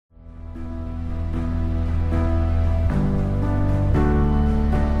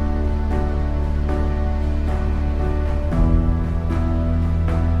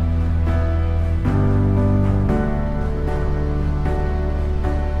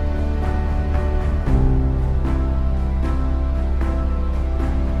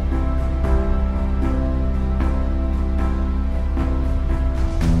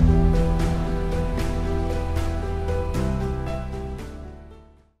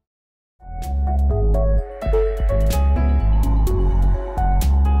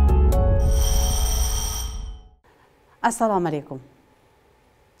Assalomu alaykum.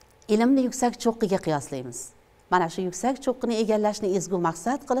 Ilmni yuksak cho'qqiga qiyoslaymiz. Mana shu yuksak cho'qqini egallashni ezgu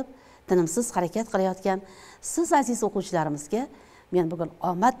maqsad qilib, tinimsiz harakat qilayotgan siz aziz o'quvchilarimizga men bugun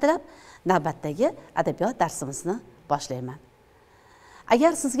omad tilab, navbatdagi adabiyot darsimizni boshlayman.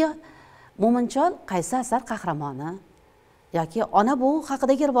 Agar sizga Mo'minchol qaysi asar qahramoni yoki ona buvi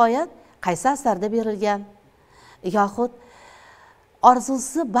haqidagi rivoyat qaysi asarda berilgan yoxud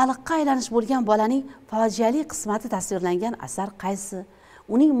orzusi baliqqa aylanish bo'lgan bolaning fojiali qismati tasvirlangan asar qaysi,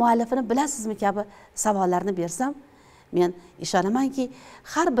 uning muallifini bilasizmi kabi savollarni bersam, men ishonamanki,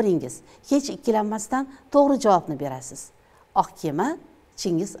 har biringiz hech ikkilanmasdan to'g'ri javobni berasiz. Oq kema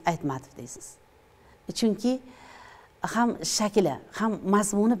Chingiz Aytmatov deysiz. Chunki ham shakli, ham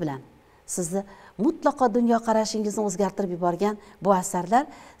mazmuni bilan sizni mutlaqo dunyoqarashingizni o'zgartirib yuborgan bu asarlar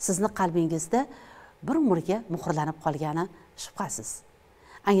sizni qalbingizda bir umrga muhrlanib qolgani shubhasiz.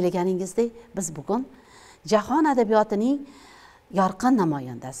 Anglaganingizdek, biz bugun jahon adabiyotining yorqin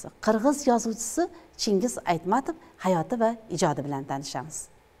namoyandasi, qirg'iz yozuvchisi Chingiz Aytmatov hayoti va ijodi bilan tanishamiz.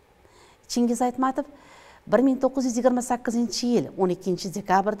 Chingiz Aytmatov 1928-yil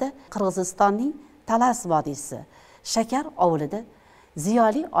 12-dekabrda Qirg'izistonning Talas vodiysi Shakar ovulida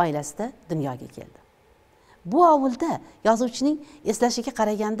ziyoli oilasida dunyoga keldi. Bu ovulda yozuvchining eslashiga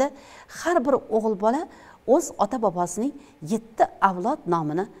qaraganda har bir o'g'il bola o'z ota-bobosining 7 avlod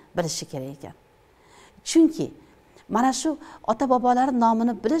nomini bilishi kerak ekan. Chunki mana shu ota-bobolari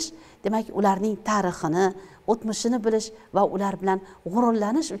nomini bilish, demak, ularning tarixini, o'tmishini bilish va ular bilan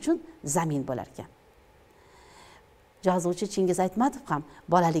g'ururlanish uchun zamin bo'lar ekan. Yozuvchi Chingiz Aytmatov ham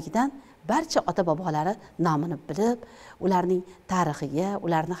bolaligidan barcha ota-bobolari nomini bilib, ularning tarixiga,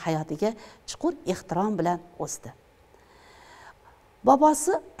 ularning hayotiga chuqur ehtirom bilan o'sdi.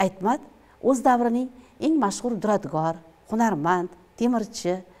 Bobosi Aytmat o'z davrining eng mashhur duradgor, hunarmand,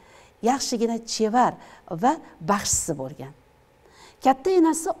 temirchi, yaxshigina chevar va baxshisi bo'lgan. Katta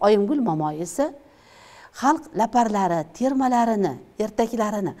enasi Oyimgul momoy esa xalq laparlari, termalarini,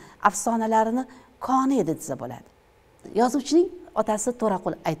 ertaklarini, afsonalarini koni edi desa bo'ladi. Yozuvchining otasi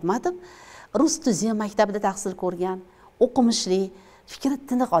To'raqul Aytmatov rus tuzi maktabida tahsil ko'rgan, o'qimishli, fikri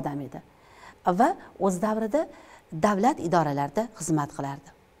tiniq odam edi va o'z davrida davlat idoralarida xizmat qilardi.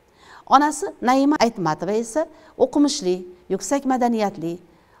 Onasi Naima Aytmatova esa o'qimishli, yuksak madaniyatli,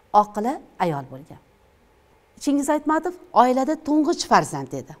 oqila ayol bo'lgan. Chingiz Aytmatov oilada to'ng'ich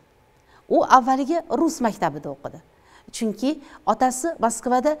farzand edi. U avvaliga rus maktabida o'qidi. Chunki otasi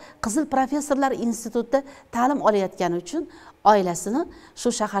Moskvada Qizil professorlar institutida ta'lim olayotgani uchun oilasini shu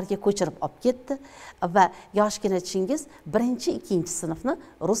shaharga ko'chirib olib ketdi va yoshgina Chingiz 1-2 sinfni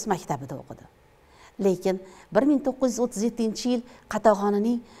rus maktabida o'qidi. Lekin 1937-yil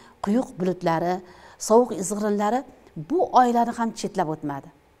qatag'onining quyuq bulutlari, sovuq izg'irinlari bu oilani ham chetlab o'tmadi.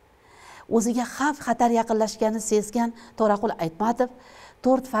 O'ziga xavf-xatar yaqinlashganini sezgan To'raqul Aytmatov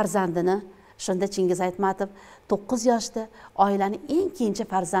 4 farzandini, shunda Chingiz Aytmatov 9 yoshda, oilaning eng kenja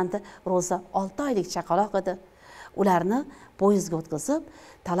farzandi Ro'za 6 oylik chaqaloq edi. Ularni poyezdga o'tkazib,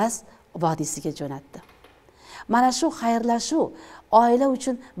 Talas vodiysiga jo'natdi. Mana shu xayrlashuv oila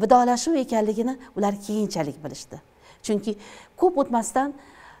uchun vidolashuv ekanligini ular keyinchalik bilishdi. Chunki ko'p o'tmasdan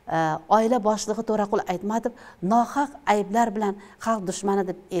oila boshlig'i To'raqul Aytmatov nohaq ayblar bilan xalq dushmani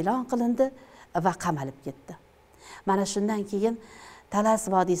deb e'lon qilindi va qamalib ketdi. Mana shundan keyin Talas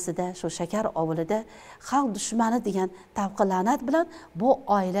vodiysida, shu Shakar ovulida xalq dushmani degan tavqi la'nat bilan bu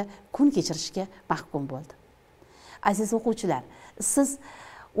oila kun kechirishga mahkum bo'ldi. Aziz o'quvchilar, siz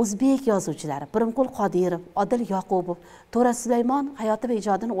o'zbek yozuvchilari Pirimqul Qodirov, Odil Yoqubov, To'ra Sulaymon hayoti va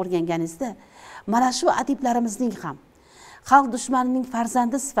ijodini o'rganganingizda, mana shu adiblarimizning ham xalq dushmanining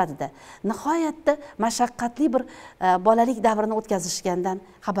farzandi sifatida nihoyatda mashaqqatli bir bolalik davrini o'tkazishgandan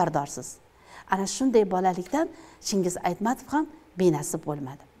xabardorsiz. Ana shunday bolalikdan Chingiz Aytmatov ham benasib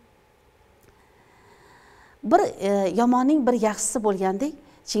bo'lmadi. Bir yomonning bir yaxshisi bo'lgandek,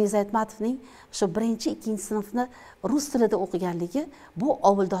 Chingiz Aytmatovning shu 1-2 sinfni rus tilida o'qiganligi bu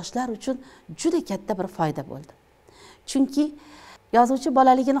ovuldoshlar uchun juda katta bir foyda bo'ldi. Chunki yozuvchi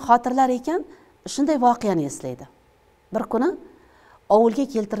bolaligini xotirlar ekan, shunday voqeani eslaydi. Bir kuni ovulga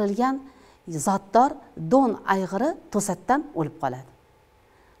keltirilgan zotdor Don ayg'iri to'satdan o'lib qoladi.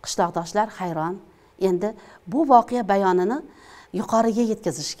 Qishloqdoshlar hayron. Endi bu voqea bayonini yuqoriga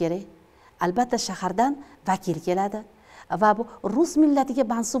yetkazish kerak. Albatta shahardan vakil keladi va bu rus millatiga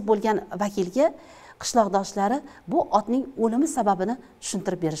mansub bo'lgan vakilga qishloqdoshlari bu otning o'limi sababini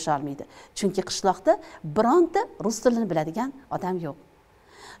tushuntirib berisha olmaydi. Chunki qishloqda bironta rus tilini biladigan odam yo'q.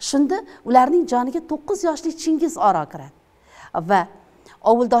 Shunda ularning joniga 9 yoshli Chingiz oro kiradi va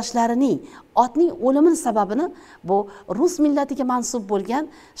ovuldoshlarining otning o'limi sababini bu rus millatiga mansub bo'lgan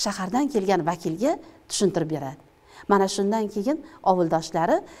shahardan kelgan vakilga tushuntirib beradi. Mana shundan keyin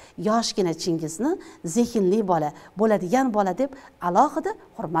ovuldoshlari yoshgina Chingizni zehnli bola, bo'ladigan bola deb alohida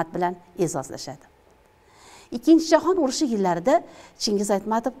hurmat bilan e'zozlashadi. Ikkinchi jahon urushi yillarida Chingiz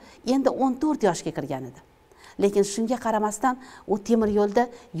Aytmatov endi 14 yoshga kirgan edi. Lekin shunga qaramasdan u temir yo'lda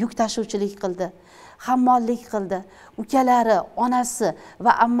yuk tashuvchilik qildi, hammollik qildi. Ukalari, onasi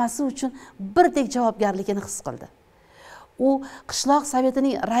va ammasi uchun birdek javobgarligini his qildi. U qishloq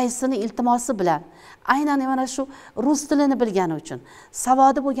sovetining raisining iltimosi bilan, aynan mana shu rus tilini bilgani uchun,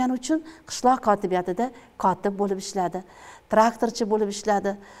 savodi bo'lgani uchun qishloq kotibiyatida kotib bo'lib ishladi, traktorchi bo'lib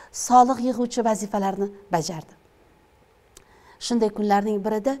ishladi, soliq yig'uvchi vazifalarni bajardi. Shunday kunlarning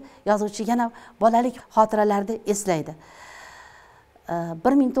birida yozuvchi yana bolalik xotiralarida eslaydi.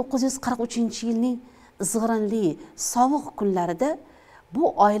 1943-yilning izg'irinli, sovuq kunlarida bu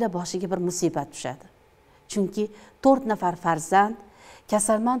oila boshiga bir musibat tushadi. Chunki 4 nafar farzand,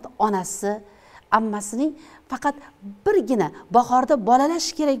 kasalmand onasi, ammasining faqat birgina bahorda bolalash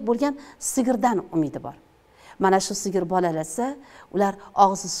kerak bo'lgan sigirdan umidi bor. Mana shu sigir bolalasa, ular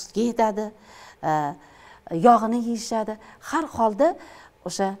og'zi sutga yetadi, yog'ini yeyishadi. Har holda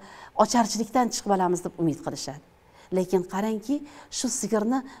o'sha ocharchilikdan chiqib olamiz deb umid qilishadi. Lekin qarangki, shu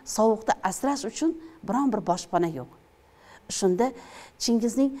sigirni sovuqda asrash uchun biron bir boshpana yo'q. Shunda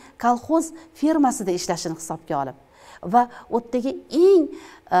Chingizning kolxoz fermasida ishlashini hisobga olib va o'tdagi eng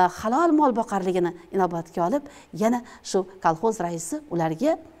halol mol boqarligini inobatga olib, yana shu kolxoz raisi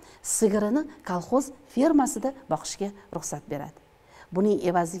ularga sigirini kolxoz fermasida boqishga ruxsat beradi. Buning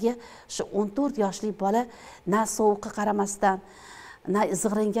evaziga shu 14 yoshli bola na sovuqqa qaramasdan, na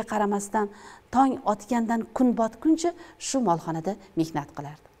izg'iringa qaramasdan tong otgandan kun botguncha shu molxonada mehnat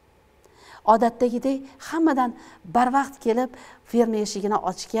qilardi. Odatdagidek hammadan barvaqt kelib ferma eshigini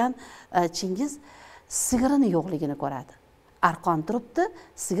ochgan Chingiz sigirini yo'qligini ko'radi. Arqon turibdi,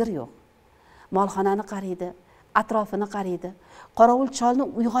 sigir yo'q. Molxonani qaraydi, atrofini qaraydi, qorovul cholni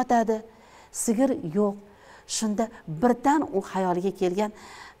uyg'otadi, sigir yo'q. Shunda birdan u xayoliga kelgan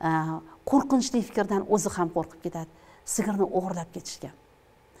qo'rqinchli fikrdan o'zi ham qo'rqib ketadi. Sigirni o'g'irlab ketishgan.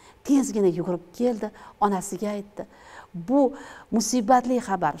 Tezgina yugurib keldi, onasiga aytdi. Bu musibatli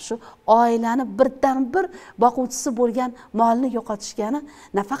xabar, shu oilani birdan bir boquvchisi bo'lgan molni yo'qotishgani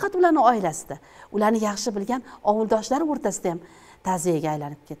nafaqat ularning oilasida, ularni yaxshi bilgan ovuldoshlari o'rtasida ham ta'ziyaga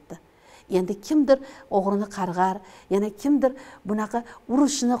aylanib ketdi. Endi kimdir o'g'rini qarg'ar, yana kimdir bunaqa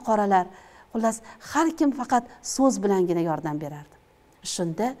urushni qoralar. Xullas, har kim faqat so'z bilangina yordam berardi.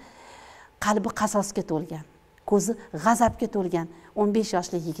 Shunda qalbi qasosga to'lgan, ko'zi g'azabga to'lgan 15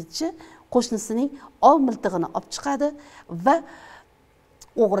 yoshli yigitchi qo'shnisining ov miltig'ini olib chiqadi va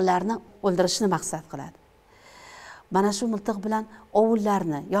o'g'rilarni o'ldirishni maqsad qiladi. Mana shu miltiq bilan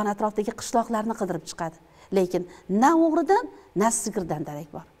ovullarni, yon atrofdagi qishloqlarni qidirib chiqadi. Lekin na o'g'ridan, na sigirdan darak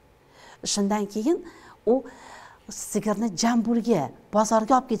bor. Shundan keyin u sigirni Jambulga,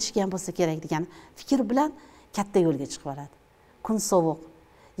 bozorga olib ketishgan bo'lsa kerak degan fikr bilan katta yo'lga chiqib oladi. Kun sovuq.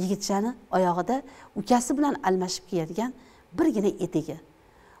 Yigitchani oyog'ida ukasi bilan almashib kiyadigan birgina etigi.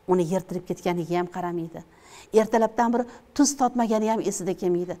 Uni yirtirib ketganiga ham qaramaydi. Ertalabdan beri tuz totmagani ham esida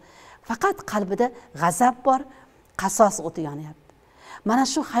kelmaydi. Faqat qalbida g'azab bor, qasos o'ti yonyapti. Mana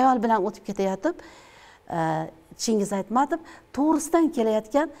shu xayol bilan o'tib ketayotib, Chingiz Aytmatov to'g'risidan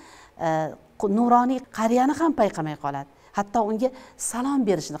kelayotgan nuroniy qariyani ham payqamay qoladi. Hatto unga salom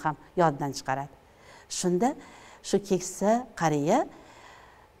berishni ham yoddan chiqaradi. Shunda shu keksa qariya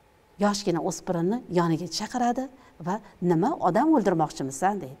yoshgina o'spirinni yoniga chaqiradi va nima odam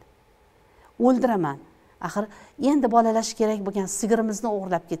o'ldirmoqchimisan deydi. O'ldiraman. Axir endi bolalash kerak bo'lgan sigirimizni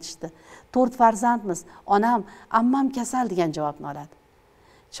o'g'irlab ketishdi. 4 farzandmiz, onam, ammam kasal degan javobni oladi.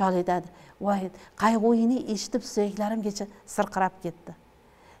 Chol aytadi, "Voy, qayg'uyini eshitib suyaklarimgacha sirqirab ketdi.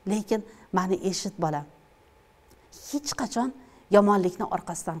 Lekin meni eshit bolam. Hech qachon yomonlikni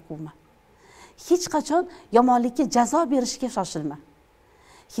orqasidan quvma. Hech qachon yomonlikka jazo berishga shoshilma.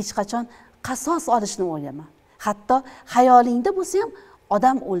 Hech qachon qasos olishni o'ylama. Hatto xayolingda bo'lsa ham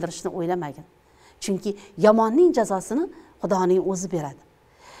odam o'ldirishni o'ylamagin. Chunki yomonning jazosini Xudoning o'zi beradi.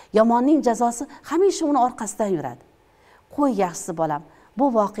 Yomonning jazosi hamisha uni orqasidan yuradi. Qo'y yaxshisi bolam, bu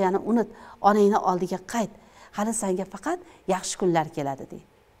voqeani unut, onangni oldiga qayt. Hali senga faqat yaxshi kunlar keladi" deydi.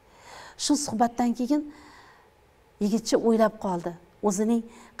 Shu suhbatdan keyin yigitcha o'ylab qoldi. O'zining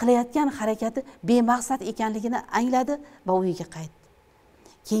qilayotgan harakati bemaqsad ekanligini angladi va uyiga qaytdi.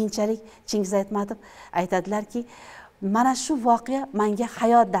 Keyinchalik Chingiz Aytmatov aytadilarki, mana shu voqea menga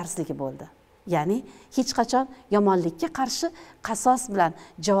hayot darsligi bo'ldi. Ya'ni hech qachon yomonlikka qarshi qasos bilan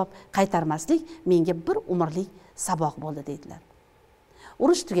javob qaytarmaslik menga bir umrlik saboq bo'ldi deydilar.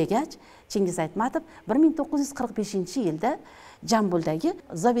 Urush tugagach, Chingiz Aytmatov 1945-yilda Jambuldagi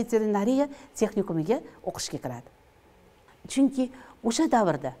zoveterinariya texnikumiga o'qishga kiradi. Chunki o'sha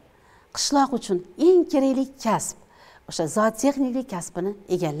davrda qishloq uchun eng kerakli kasb o'sha zootexniklik kasbini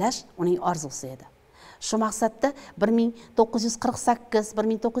egallash uning orzusi edi. Shu maqsadda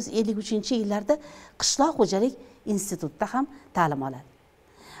 1948-1953 yillarda qishloq xo'jalik institutida ham ta'lim oladi.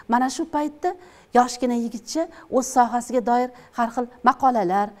 Mana shu paytda yoshgina yigitcha o'z sohasiga doir har xil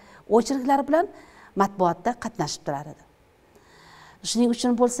maqolalar, o'chiriklar bilan matbuotda qatnashib turar edi. Shuning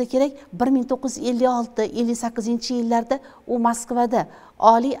uchun bo'lsa kerak 1956-58 yillarda u Moskvada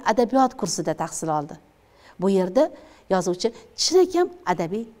oliy adabiyot kursida tahsil oldi. Bu yerda yozuvchi chinakam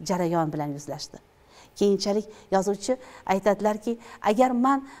adabiy jarayon bilan yuzlashdi. Keyinchalik yozuvchi aytadilarki, agar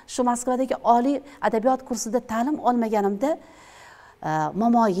men shu Moskvadagi oliy adabiyot kursida ta'lim olmaganimda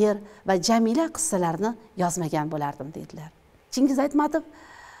Momoyer va Jamila qissalarini yozmagan bo'lardim dedilar. Chingiz Aytmatov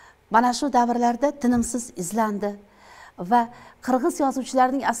mana shu davrlarda tinimsiz izlandi va qirg'iz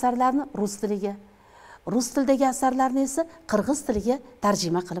yozuvchilarining asarlarini rus tiliga, rus tilidagi asarlarni esa qirg'iz tiliga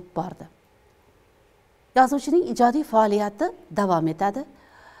tarjima qilib bordi. Yozuvchining ijodiy faoliyati davom etadi.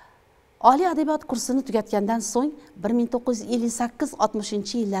 Oliy adabiyot kursini tugatgandan so'ng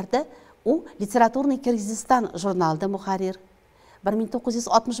 1958-60 yillarda u Literaturniy Kirgiziston jurnalida muharrir,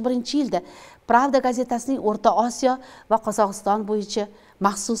 1961 yilda Pravda gazetasining O'rta Osiyo va Qozog'iston bo'yicha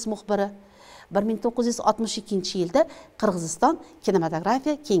maxsus muxbiri, 1962 yilda Qirg'iziston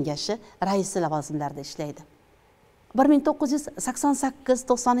kinematografiya kengashi raisi lavozimlarida ishlaydi.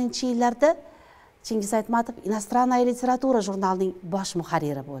 1988-90 yillarda Chingiz Aytmatov Inostrannaya literatura jurnalining bosh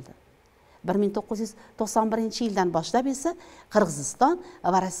muharriri bo'ldi. 1991 yildan boshlab esa Qirg'iziston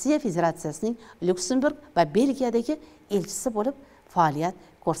va Rossiya Federatsiyasining Lyuksemburg va Belgiyadagi elchisi bo'lib faoliyat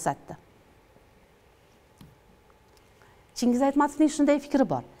ko'rsatdi. Chingiz Aytmatovning shunday fikri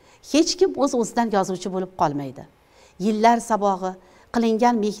bor: hech kim o'z-o'zidan yozuvchi bo'lib qolmaydi. Yillar sabog'i,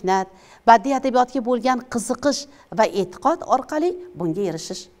 qilingan mehnat, badiiy adabiyotga bo'lgan qiziqish va e'tiqod orqali bunga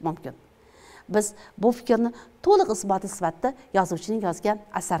erishish mumkin. Biz bu fikrni to'liq isboti sifatida yozuvchining yozgan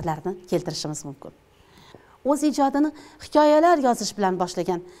asarlarini keltirishimiz mumkin. O'z ijodini hikoyalar yozish bilan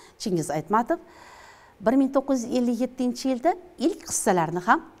boshlagan Chingiz Aytmatov 1957 yilda ilk qissalarini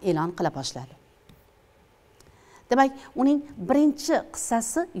ham e'lon qila boshladi. Demak, uning birinchi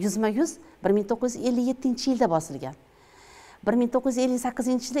qissasi yuzma-yuz 1957 yilda bosilgan.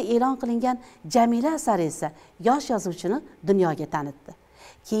 1958 yilda e'lon qilingan Jamila asari esa yosh yozuvchini dunyoga tanitdi.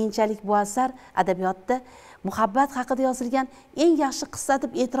 Keyinchalik bu asar adabiyotda muhabbat haqida yozilgan eng yaxshi qissa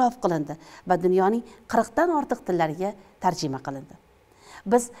deb e'tirof qilindi va dunyoning 40 dan ortiq tillariga tarjima qilindi.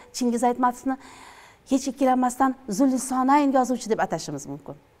 Biz Chingiz Aytmatovni hech ikkilanmasdan Zullisonayn yozuvchi deb atashimiz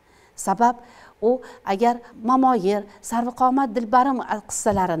mumkin. Sabab u agar Momoyer, Sarviqomat Dilbarim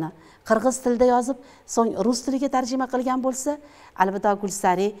qissalarini qirg'iz tilida yozib, so'ng rus tiliga tarjima qilgan bo'lsa, Alvido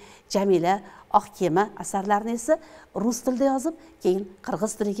Gulsari, Jamila, Oq kema asarlarini esa rus tilida yozib, keyin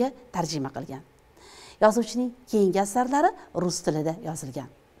qirg'iz tiliga tarjima qilgan. Yozuvchining keyingi asarlari rus tilida yozilgan.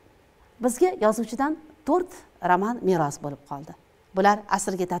 Bizga yozuvchidan 4 roman meros bo'lib qoldi. Bular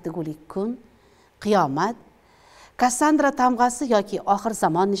Asrga tatigulik kun, Qiyomat, Kassandra tamg'asi yoki Oxir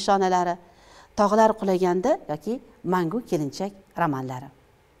zamon nishonalari, Tog'lar qulaganda yoki Mangu kelinchak romanlari.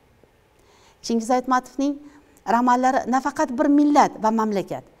 Chingiz Aytmatovning romanlari nafaqat bir millat va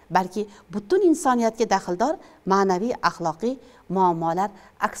mamlakat, balki butun insoniyatga daxldor ma'naviy axloqiy muammolar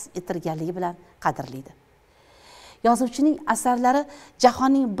aks ettirganligi bilan qadrlidir. Yozuvchining asarlari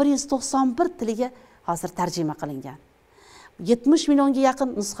jahonning 191 tiliga hozir tarjima qilingan. 70 millionga yaqin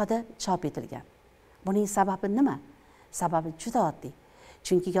nusxada chop etilgan. Buning sababi nima? Sababi juda oddiy.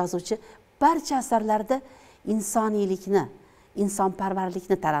 Chunki yozuvchi barcha asarlarida insoniylikni,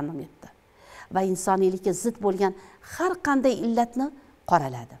 insonparvarlikni tarannum etdi va insoniylikka zid bo'lgan har qanday illatni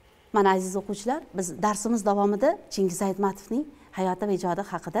qoraladi. Mana aziz o'quvchilar, biz darsimiz davomida Chingiz Aytmatovning hayoti va ijodi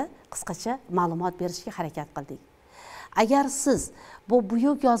haqida qisqacha ma'lumot berishga harakat qildik. Agar siz bu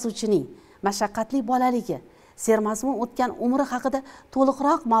buyuk yozuvchining mashaqqatli bolaligi, sermazmun o'tgan umri haqida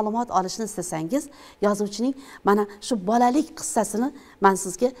to'liqroq ma'lumot olishni istasangiz, yozuvchining mana shu bolalik qissasini men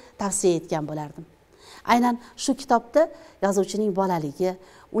sizga tavsiya etgan bo'lardim. Aynan shu kitobda yozuvchining bolaligi,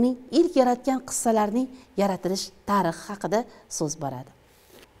 uning ilk yaratgan qissalarining yaratilish tarixi haqida so'z boradi.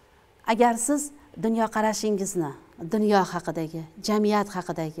 Agar siz dunyoqarashingizni, dunyo haqidagi, jamiyat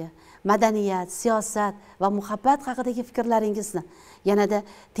haqidagi, madaniyat, siyosat va muhabbat haqidagi fikrlaringizni yanada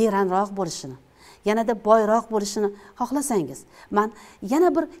teranroq bo'lishini, yanada boyroq bo'lishini xohlasangiz, men yana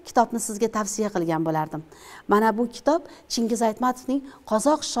bir kitobni sizga tavsiya qilgan bo'lardim. Mana bu kitob Chingiz Aytmatovning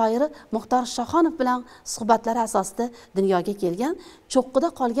qozoq shoiri Muxtor Shoxonov bilan suhbatlari asosida dunyoga kelgan Cho'qqida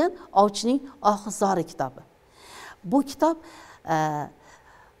qolgan ovchining ohizori kitobi. Bu kitob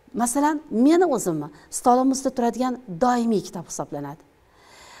masalan meni o'zimni stolimizda turadigan doimiy kitob hisoblanadi.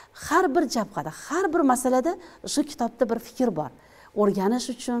 Har bir jabhada, har bir masalada shu kitobda bir fikr bor. O'rganish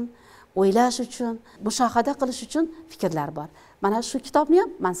uchun, o'ylash uchun, mushohada qilish uchun fikrlar bor. Mana shu kitobni ham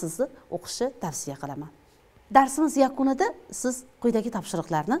men sizni o'qishni tavsiya qilaman. Darsimiz yakunida siz quyidagi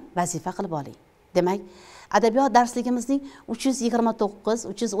topshiriqlarni vazifa qilib oling. Demak, adabiyot darsligimizning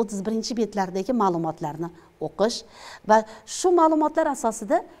 329-331 betlaridagi ma'lumotlarni o'qish va shu ma'lumotlar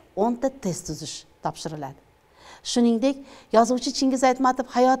asosida 10 ta test tuzish topshiriladi. Shuningdek, yozuvchi Chingiz Aytmatov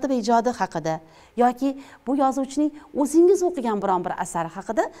hayoti va ijodi haqida yoki bu yozuvchining o'zingiz o'qigan biron bir asari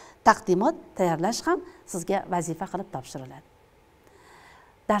haqida taqdimot tayyorlash ham sizga vazifa qilib topshiriladi.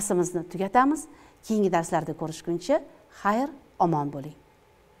 Darsimizni tugatamiz. Keyingi darslarda ko'rishguncha xayr, omon bo'ling.